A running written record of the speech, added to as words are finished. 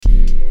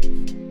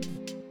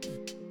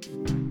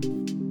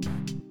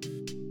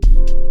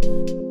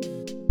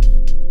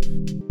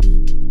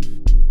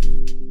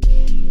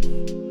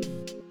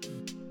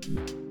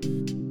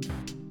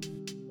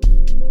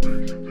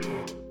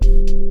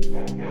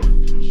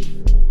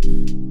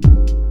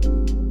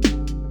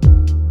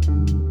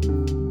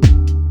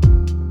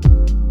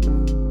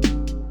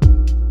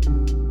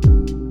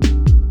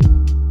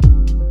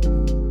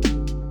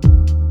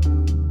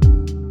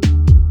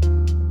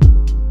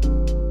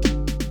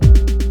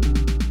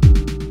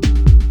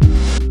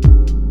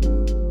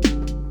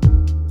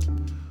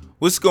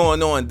What's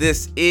going on?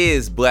 This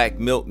is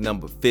BlackMilk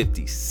number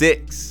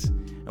 56.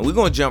 And we're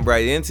going to jump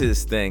right into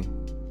this thing.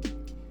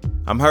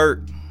 I'm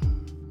hurt.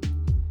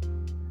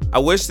 I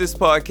wish this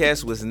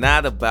podcast was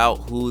not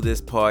about who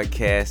this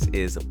podcast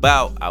is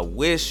about. I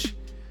wish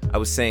I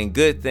was saying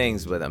good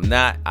things, but I'm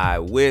not. I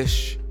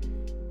wish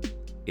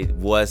it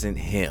wasn't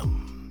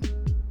him.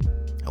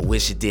 I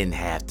wish it didn't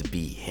have to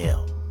be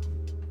him.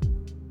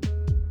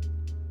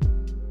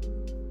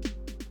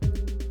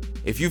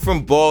 If you're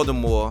from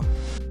Baltimore,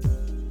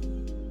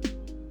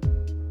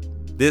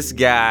 this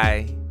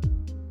guy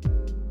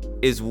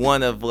is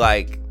one of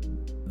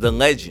the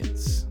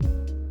legends.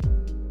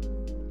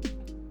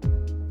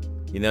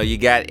 You know, you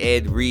got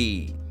Ed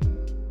Reed,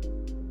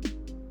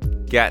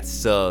 got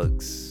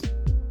Suggs.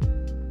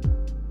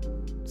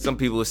 Some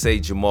people would say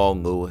Jamal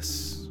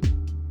Lewis.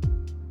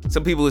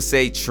 Some people would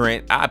say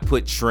Trent. I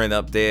put Trent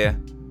up there.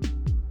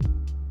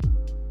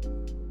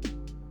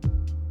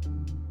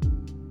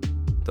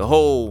 The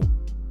whole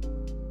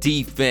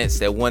defense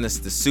that won us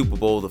the Super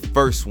Bowl, the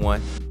first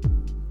one.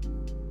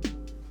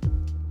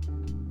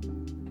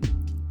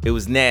 It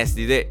was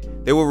nasty.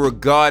 They were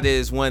regarded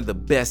as one of the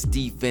best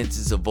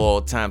defenses of all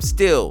time.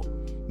 Still,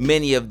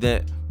 many of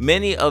the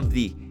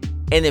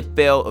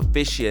NFL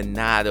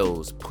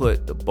aficionados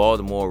put the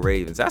Baltimore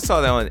Ravens. I saw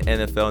that on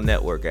NFL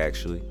Network,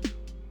 actually.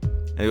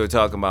 And they were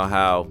talking about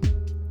how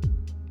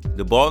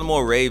the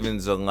Baltimore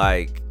Ravens are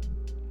like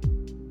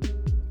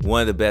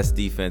one of the best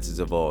defenses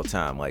of all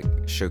time. Like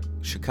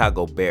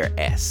Chicago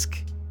Bear-esque.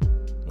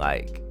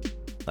 Like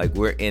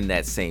we're in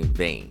that same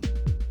vein.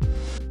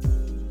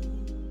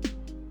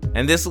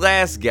 And this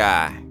last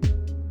guy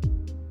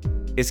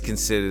is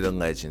considered a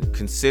legend,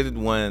 considered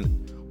one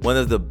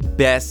of the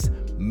best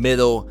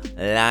middle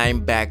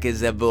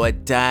linebackers of all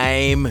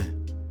time.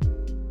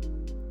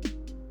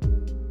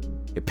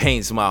 It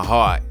pains my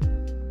heart.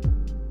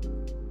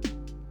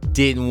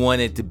 Didn't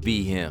want it to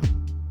be him,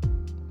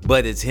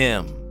 but it's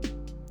him,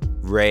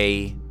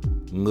 Ray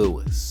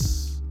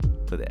Lewis.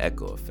 Put an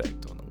echo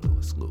effect on the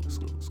Lewis.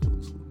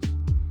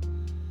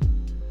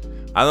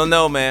 I don't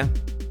know, man.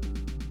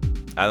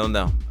 I don't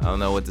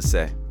know what to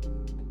say.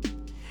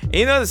 And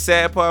you know the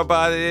sad part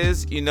about it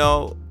is,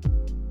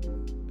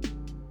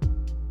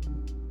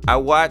 I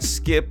watched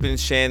Skip and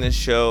Shannon's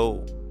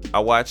show. I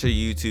watched a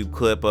YouTube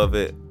clip of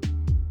it.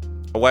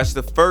 I watched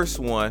the first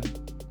one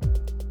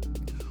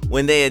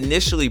when they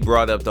initially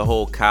brought up the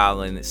whole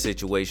Colin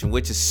situation,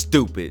 which is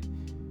stupid.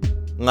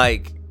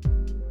 Like,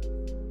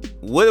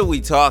 what are we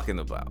talking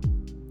about?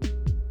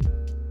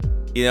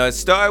 It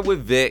started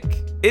with Vic.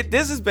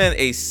 This has been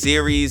a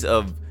series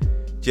of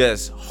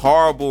just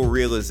horrible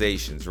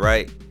realizations,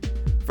 right?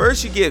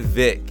 First, you get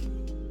Vic,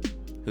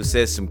 who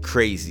says some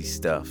crazy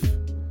stuff.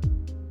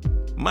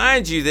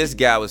 Mind you, this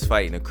guy was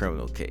fighting a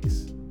criminal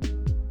case,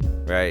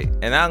 right?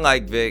 And I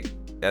like Vic.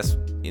 That's,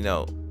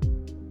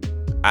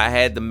 I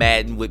had the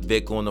Madden with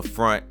Vic on the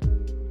front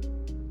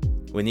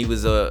when he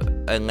was a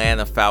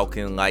Atlanta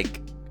Falcon.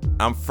 Like,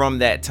 I'm from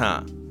that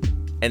time.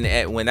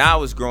 And when I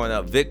was growing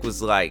up, Vic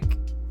was like,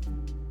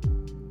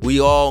 we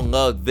all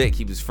loved Vic.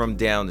 He was from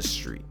down the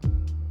street.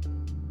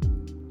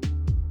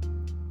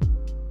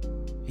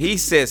 He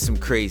said some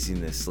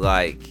craziness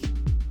like,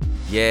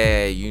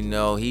 yeah,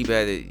 he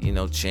better,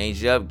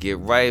 change it up, get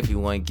right if you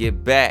want to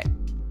get back.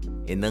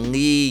 In the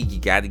league,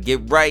 you got to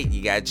get right.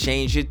 You got to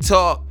change your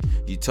talk.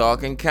 You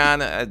talking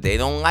kind of, they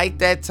don't like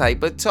that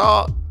type of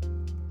talk.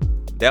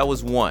 That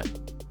was one.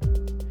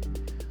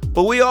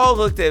 But we all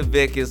looked at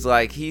Vic as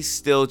like he's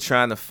still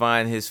trying to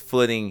find his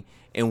footing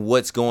in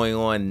what's going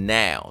on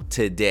now,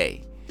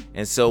 today.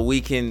 And so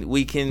we can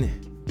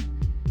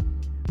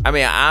I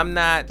mean, I'm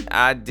not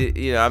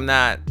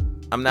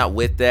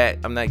with that.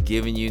 I'm not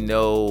giving you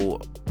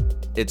no,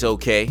 it's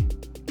okay.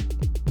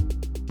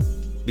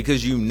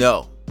 Because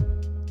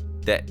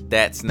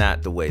that's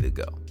not the way to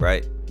go,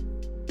 right?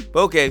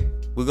 But okay,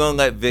 we're going to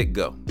let Vic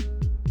go.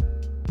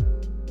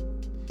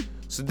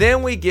 So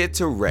then we get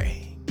to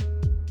Ray.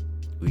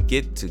 We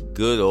get to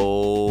good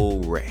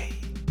old Ray.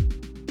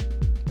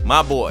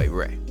 My boy,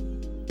 Ray.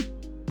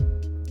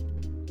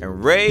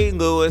 And Ray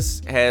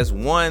Lewis has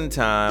one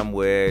time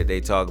where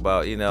they talk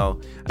about,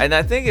 and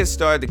I think it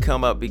started to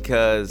come up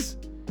because,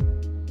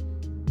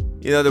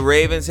 the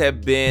Ravens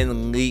have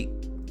been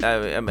linked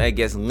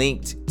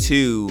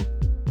to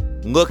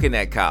looking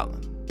at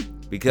Colin.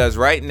 Because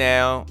right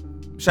now,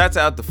 shouts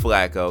out to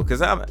Flacco,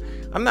 because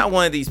I'm not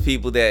one of these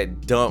people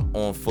that dump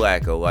on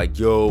Flacco. Like,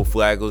 yo,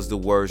 Flacco's the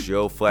worst.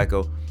 Yo,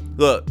 Flacco.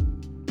 Look,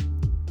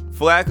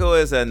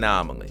 Flacco is an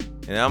anomaly.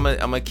 And I'm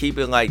gonna keep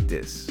it like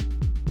this.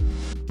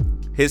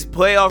 His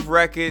playoff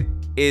record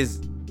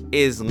is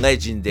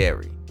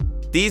legendary.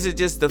 These are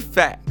just the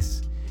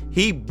facts.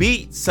 He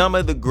beat some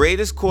of the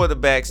greatest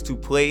quarterbacks to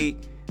play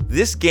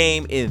this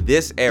game in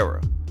this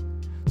era.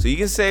 So you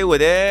can say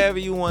whatever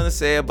you want to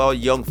say about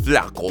young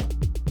Flacco.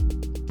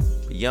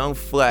 But young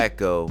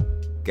Flacco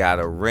got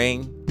a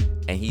ring,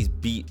 and he's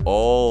beat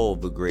all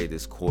the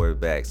greatest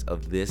quarterbacks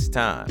of this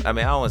time. I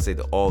mean, I don't want to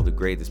say all the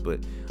greatest, but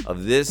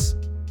of this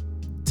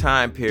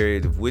time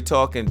period, if we're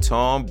talking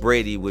Tom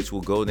Brady, which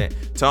will go down,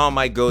 Tom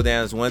might go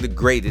down as one of the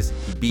greatest.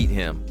 He beat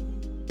him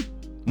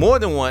more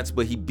than once,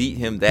 but he beat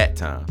him that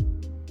time.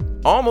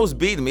 Almost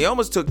beat him. He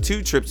almost took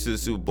 2 trips to the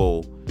Super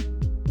Bowl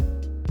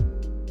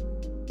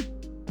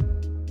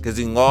because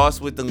he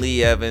lost with the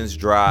Lee Evans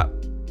drop.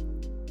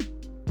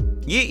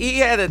 He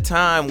had a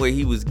time where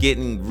he was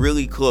getting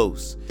really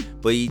close,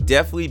 but he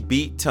definitely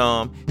beat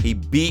Tom. He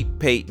beat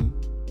Peyton.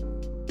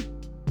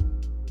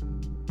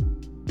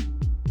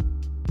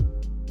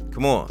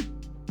 Come on.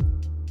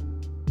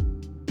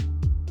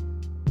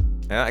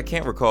 And I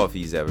can't recall if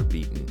he's ever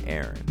beaten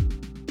Aaron.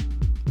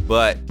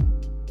 But,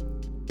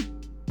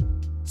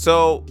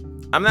 so,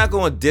 I'm not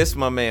going to diss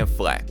my man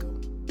Flacco.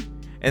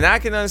 And I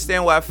can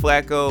understand why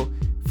Flacco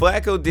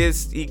did,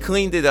 he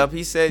cleaned it up.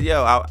 He said,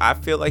 yo, I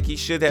feel like he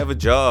should have a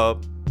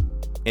job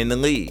in the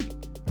league.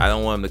 I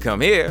don't want him to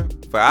come here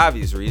for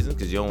obvious reasons,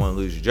 because you don't want to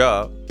lose your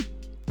job.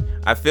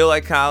 I feel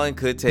like Colin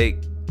could take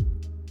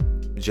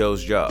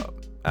Joe's job.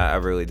 I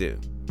really do.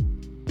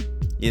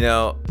 You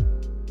know,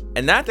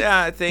 and not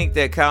that I think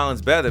that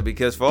Colin's better,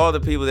 because for all the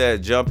people that are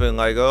jumping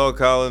like, oh,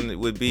 Colin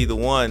would be the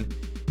one,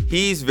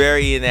 he's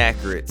very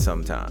inaccurate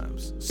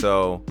sometimes.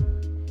 So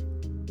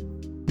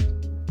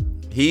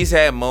he's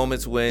had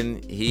moments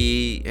when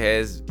he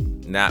has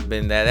not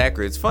been that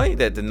accurate. It's funny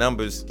that the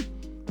numbers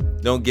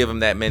don't give him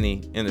that many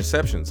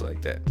interceptions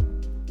like that.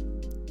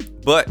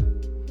 But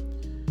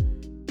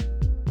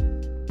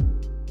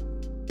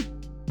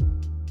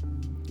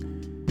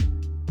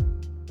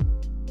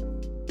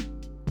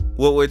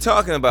what we're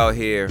talking about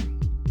here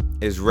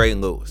is Ray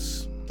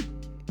Lewis.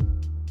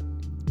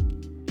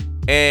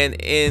 And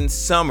in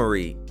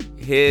summary,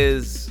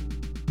 he's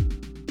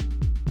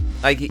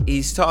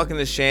talking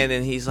to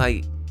Shannon. He's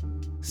like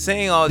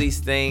saying all these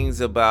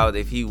things about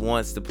if he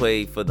wants to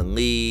play for the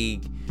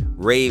league.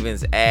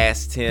 Ravens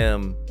asked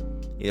him,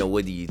 you know,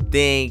 what do you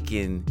think?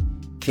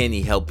 And can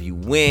he help you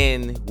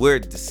win? We're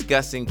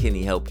discussing, can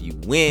he help you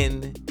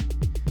win?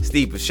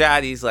 Steve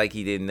Bisciotti's like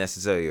he didn't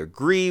necessarily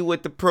agree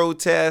with the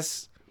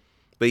protests,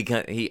 but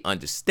he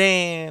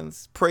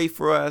understands. Pray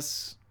for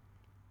us.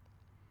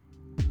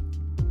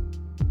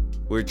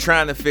 We're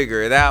trying to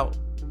figure it out.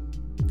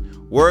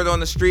 Word on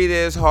the street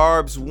is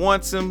Harbs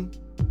wants him.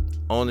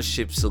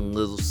 Ownership's a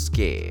little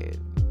scared.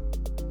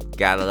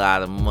 Got a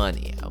lot of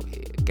money out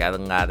here. Got a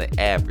lot of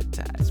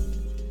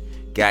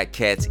advertisement. Got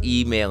cats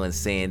emailing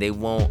saying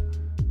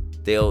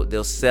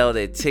they'll sell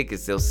their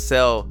tickets. They'll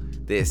sell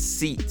their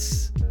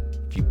seats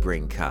if you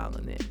bring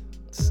Colin in.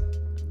 It's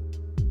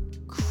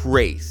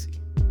crazy.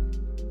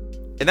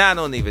 And I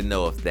don't even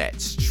know if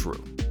that's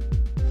true.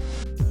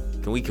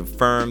 Can we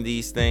confirm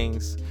these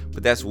things?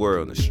 But that's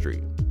word on the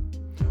street.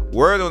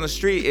 Word on the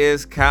street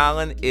is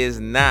Colin is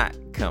not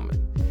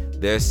coming.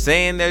 They're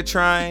saying they're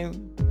trying,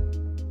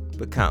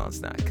 but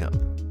Colin's not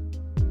coming.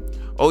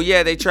 Oh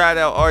yeah, they tried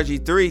out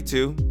RG3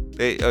 too.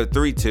 They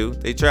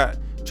 3-2. They tried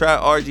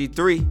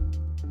RG3.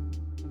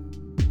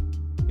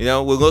 You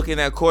know, we're looking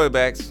at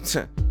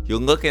quarterbacks. You're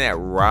looking at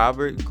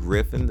Robert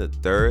Griffin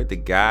III,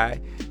 the guy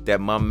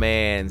that my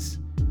man's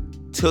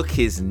took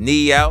his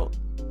knee out.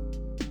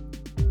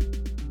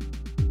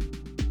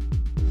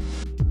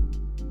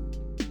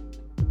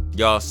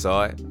 Y'all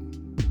saw it.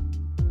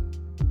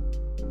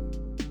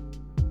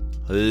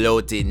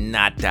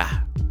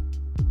 Lotinata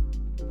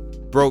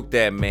broke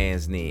that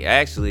man's knee.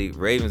 Actually,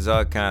 Ravens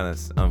are kind of,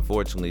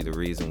 unfortunately, the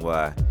reason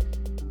why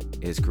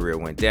his career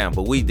went down.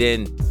 But we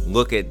didn't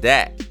look at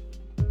that.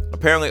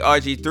 Apparently,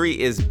 RG3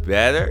 is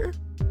better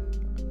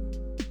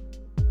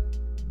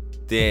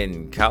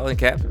than Colin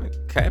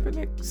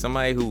Kaepernick,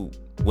 somebody who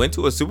went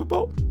to a Super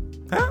Bowl.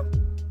 Huh?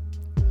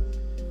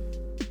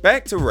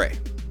 Back to Ray.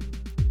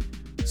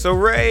 So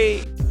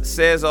Ray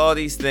says all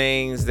these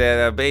things that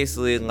are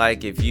basically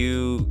like, if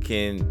you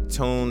can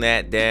tone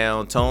that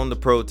down, tone the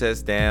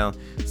protest down,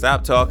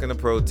 stop talking the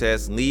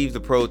protests, leave the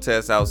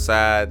protests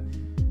outside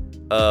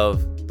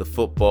of the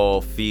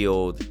football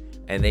field,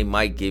 and they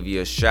might give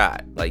you a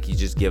shot. Like he's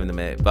just giving them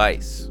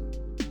advice.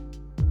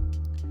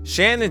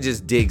 Shannon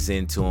just digs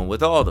into him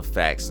with all the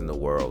facts in the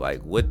world.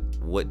 Like what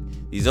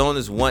these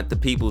owners want the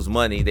people's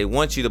money. They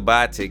want you to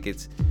buy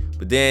tickets,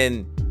 but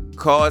then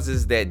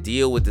causes that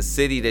deal with the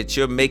city that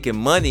you're making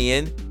money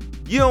in,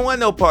 you don't want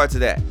no parts of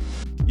that.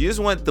 You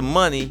just want the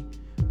money.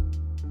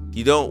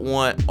 You don't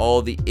want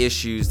all the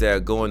issues that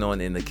are going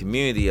on in the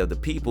community of the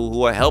people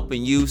who are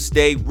helping you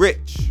stay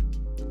rich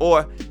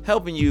or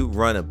helping you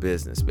run a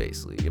business,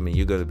 basically. I mean,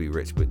 you're going to be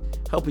rich, but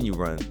helping you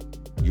run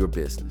your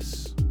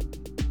business.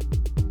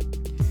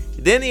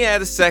 Then he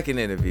had a second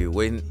interview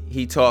when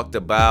he talked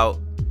about,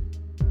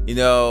 you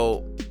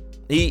know,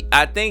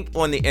 I think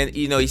on the end,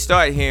 you know, he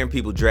started hearing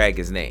people drag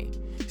his name.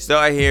 He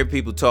started hearing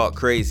people talk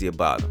crazy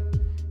about him.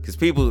 Because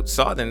people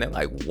saw them, they're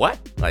like, what?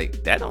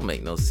 Like, that don't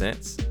make no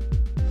sense.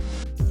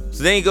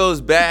 So then he goes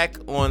back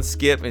on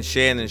Skip and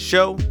Shannon's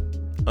show,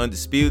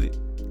 Undisputed.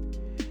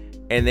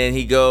 And then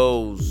he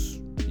goes,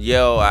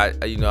 yo,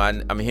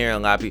 I'm hearing a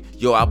lot of people,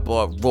 yo, I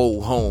bought row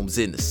homes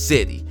in the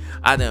city.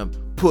 I done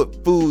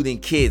put food in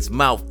kids'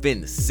 mouth in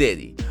the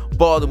city.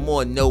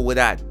 Baltimore know what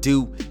I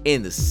do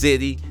in the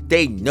city.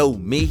 They know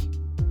me.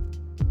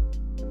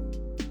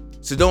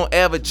 So don't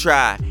ever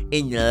try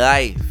in your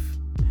life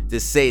to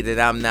say that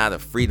I'm not a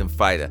freedom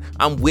fighter.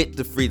 I'm with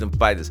the freedom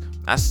fighters.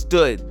 I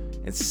stood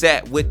and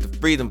sat with the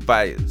freedom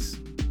fighters.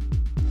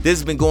 This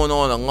has been going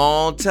on a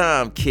long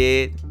time,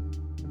 kid.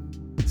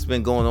 It's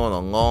been going on a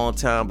long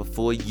time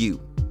before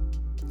you.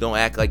 Don't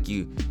act like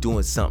you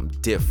doing something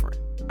different.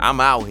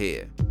 I'm out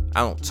here. I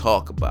don't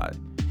talk about it.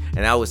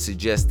 And I would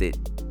suggest that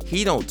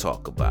he don't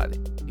talk about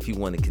it if you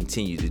want to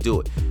continue to do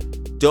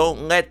it.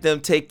 Don't let them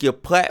take your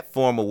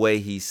platform away,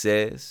 he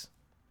says.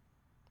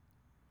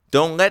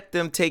 Don't let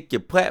them take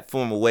your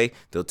platform away.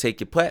 They'll take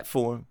your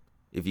platform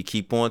if you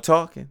keep on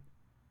talking.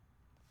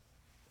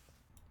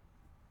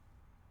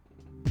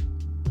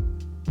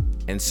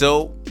 And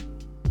so,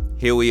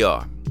 here we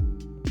are.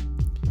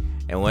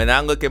 And when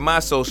I look at my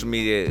social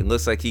media, it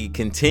looks like he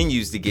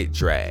continues to get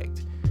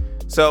dragged.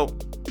 So,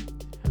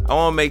 I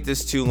won't make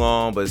this too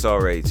long, but it's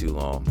already too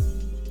long.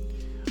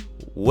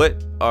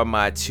 What are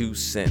my 2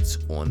 cents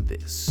on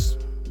this?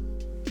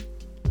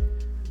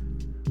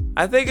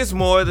 I think it's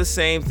more the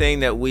same thing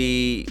that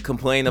we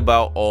complain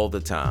about all the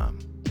time.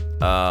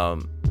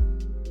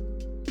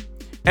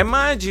 And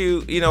mind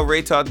you,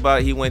 Ray talked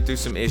about he went through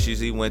some issues.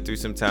 He went through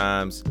some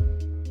times.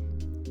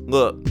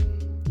 Look,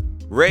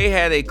 Ray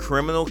had a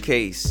criminal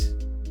case.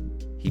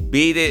 He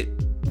beat it.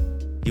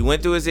 He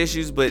went through his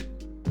issues, but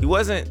he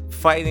wasn't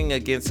fighting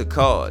against a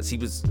cause. He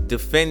was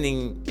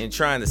defending and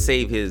trying to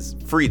save his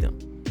freedom.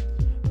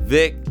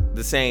 Vic,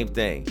 the same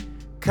thing.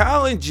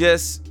 Colin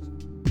just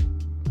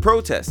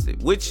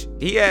protested, which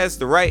he has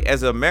the right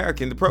as an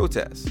American to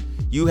protest.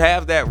 You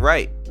have that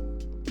right.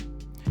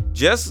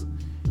 Just,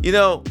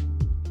 the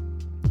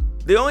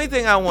only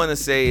thing I want to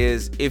say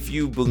is if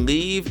you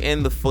believe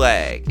in the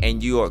flag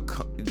and you are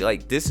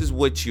like, this is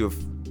what you're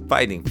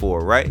fighting for,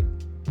 right?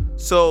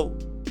 So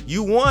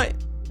you want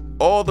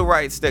all the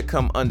rights that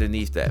come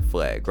underneath that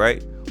flag,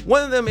 right?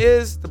 One of them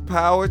is the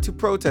power to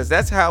protest.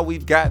 That's how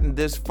we've gotten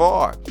this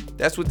far.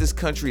 That's what this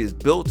country is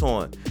built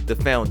on, the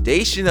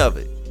foundation of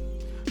it.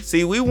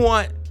 See, we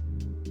want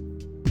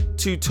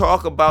to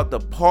talk about the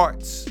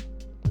parts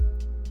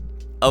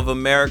of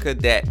America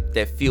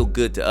that feel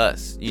good to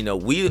us.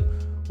 We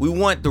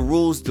want the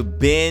rules to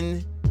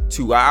bend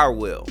to our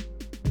will.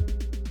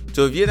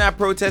 So if you're not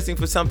protesting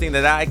for something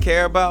that I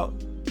care about,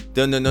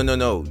 no,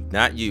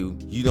 not you.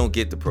 You don't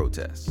get to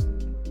protest.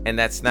 And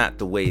that's not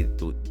the way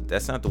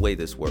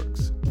this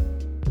works.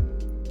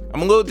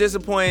 I'm a little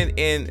disappointed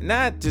in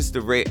not just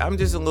the rate. I'm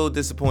just a little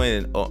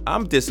disappointed.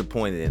 I'm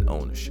disappointed in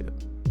ownership.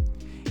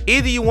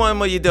 Either you want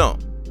them or you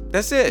don't.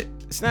 That's it.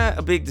 It's not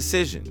a big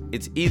decision.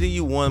 It's either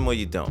you want them or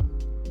you don't.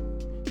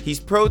 He's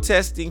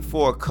protesting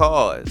for a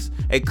cause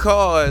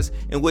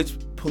in which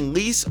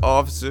police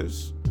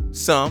officers,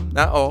 some,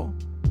 not all,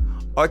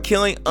 are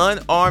killing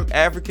unarmed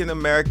African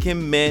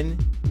American men,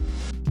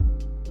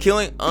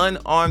 killing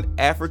unarmed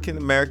African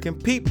American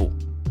people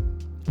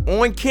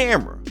on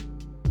camera.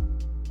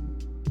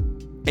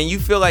 And you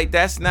feel like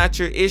that's not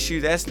your issue,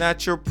 that's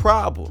not your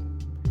problem.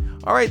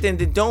 All right, then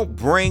don't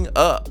bring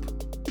up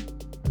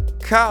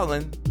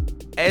Colin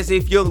as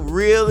if you're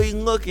really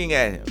looking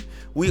at him.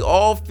 We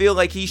all feel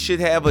like he should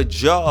have a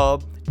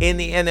job in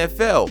the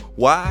NFL.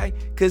 Why?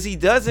 Because he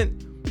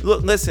doesn't.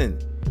 Look, listen,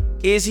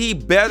 is he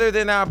better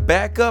than our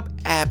backup?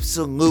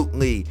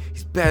 Absolutely.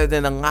 He's better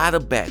than a lot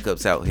of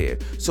backups out here.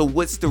 So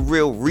what's the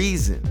real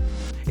reason?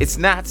 It's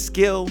not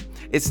skill.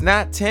 It's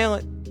not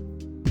talent.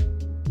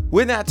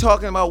 We're not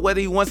talking about whether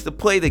he wants to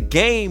play the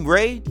game,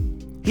 Ray.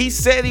 He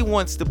said he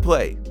wants to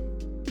play.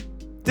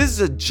 This is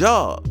a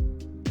job.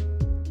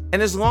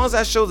 And as long as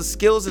I show the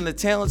skills and the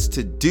talents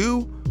to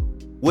do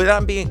what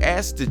I'm being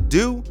asked to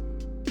do,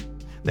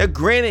 now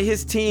granted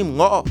his team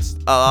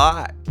lost a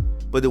lot,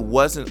 but it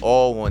wasn't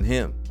all on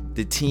him.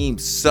 The team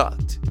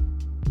sucked.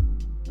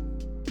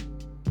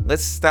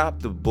 Let's stop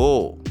the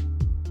bull.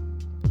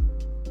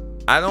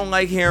 I don't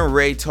like hearing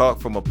Ray talk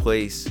from a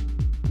place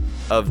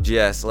of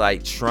just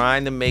like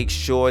trying to make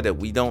sure that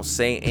we don't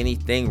say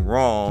anything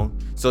wrong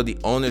so the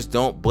owners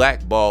don't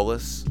blackball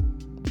us.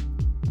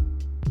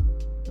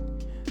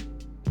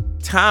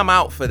 Time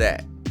out for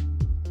that.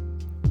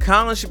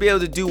 Colin should be able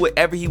to do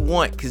whatever he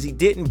wants because he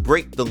didn't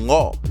break the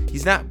law.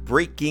 He's not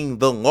breaking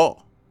the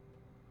law.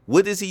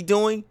 What is he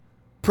doing?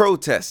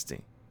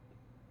 Protesting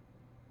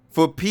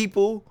for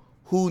people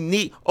who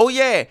need,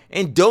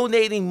 and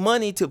donating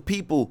money to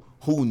people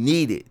who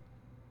need it.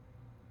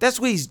 That's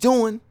what he's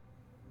doing.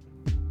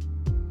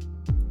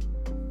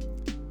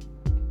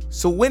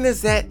 So when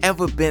has that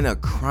ever been a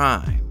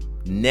crime?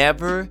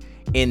 Never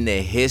in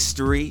the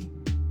history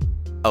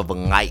of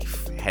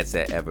life has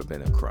that ever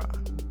been a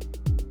crime.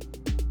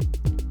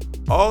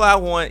 All I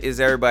want is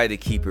everybody to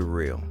keep it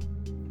real.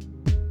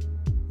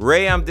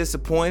 Ray, I'm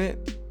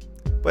disappointed,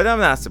 but I'm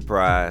not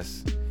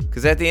surprised.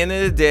 Because at the end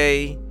of the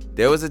day,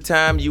 there was a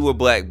time you were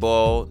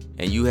blackballed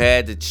and you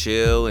had to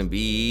chill and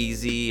be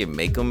easy and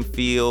make them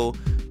feel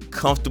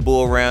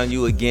comfortable around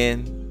you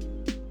again.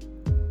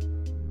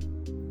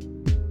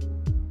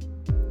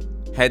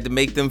 Had to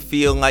make them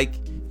feel like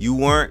You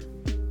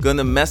weren't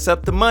gonna mess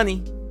up the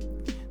money.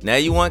 Now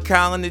you want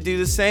Colin to do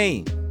the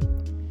same.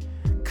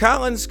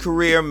 Colin's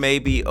career may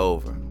be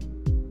over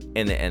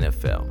in the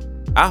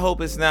NFL. I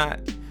hope it's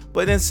not.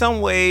 But in some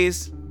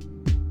ways,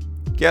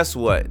 guess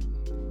what?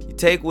 You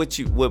take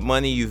what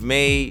money you've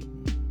made,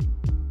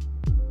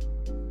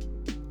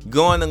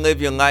 go on and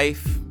live your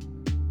life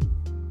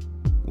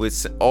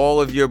with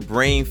all of your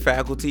brain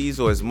faculties,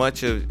 or as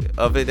much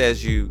of it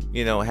as you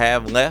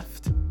have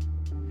left,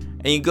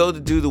 and you go to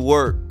do the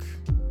work.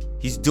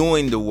 He's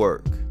doing the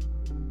work.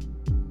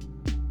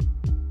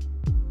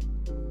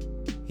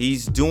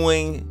 He's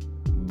doing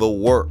the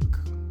work.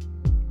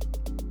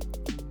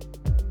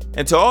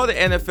 And to all the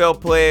NFL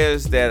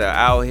players that are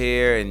out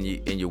here and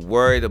you're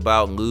worried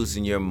about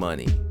losing your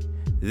money,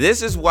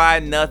 this is why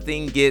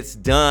nothing gets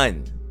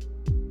done.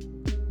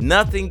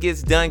 Nothing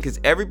gets done because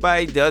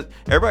everybody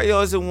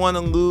doesn't want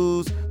to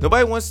lose.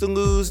 Nobody wants to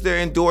lose their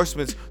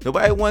endorsements.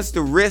 Nobody wants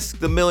to risk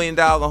the $1 million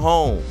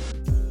home.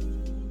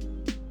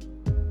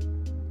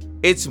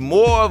 It's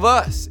more of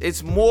us.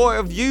 It's more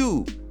of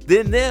you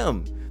than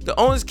them. The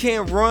owners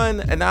can't run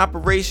an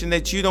operation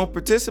that you don't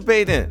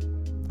participate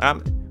in.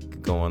 I'm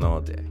going all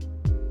day.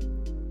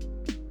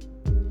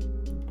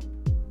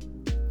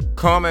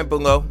 Comment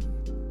below.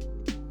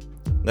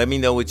 Let me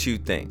know what you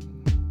think.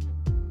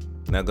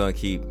 Not gonna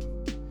keep.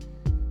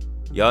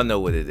 Y'all know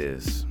what it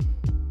is.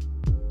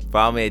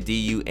 Follow me at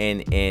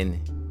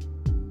DUNNSUNN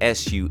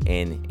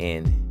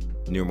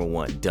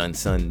 #1.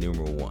 Dunson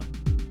 #1.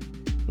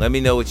 Let me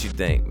know what you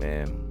think,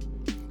 man.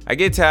 I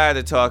get tired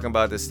of talking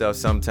about this stuff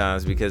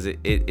sometimes because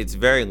it's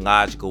very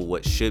logical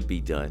what should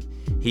be done.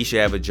 He should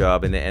have a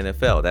job in the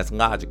NFL. That's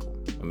logical.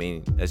 I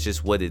mean, that's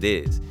just what it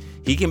is.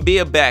 He can be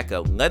a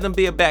backup. Let him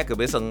be a backup.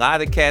 There's a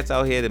lot of cats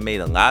out here that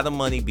made a lot of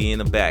money being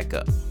a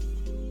backup.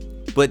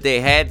 But they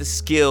had the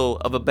skill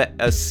of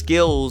a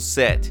skill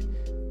set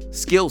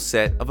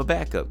of a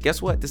backup.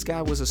 Guess what? This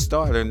guy was a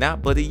starter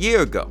not but a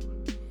year ago.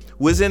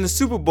 Was in the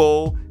Super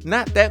Bowl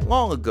not that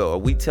long ago. Are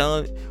we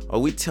telling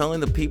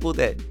the people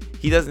that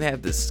he doesn't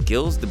have the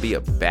skills to be a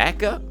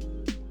backup?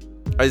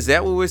 Or is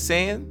that what we're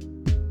saying?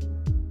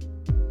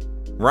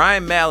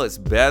 Ryan Mallett's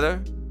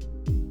better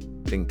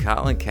than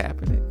Colin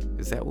Kaepernick?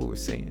 Is that what we're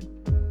saying?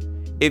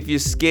 If you're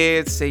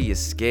scared, say you're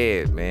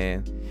scared,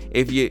 man.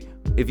 If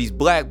he's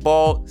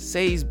blackballed,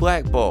 say he's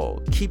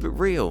blackballed. Keep it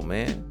real,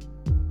 man.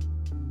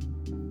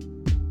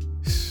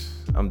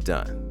 I'm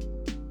done.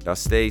 Y'all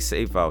stay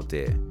safe out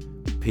there.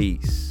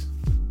 Peace.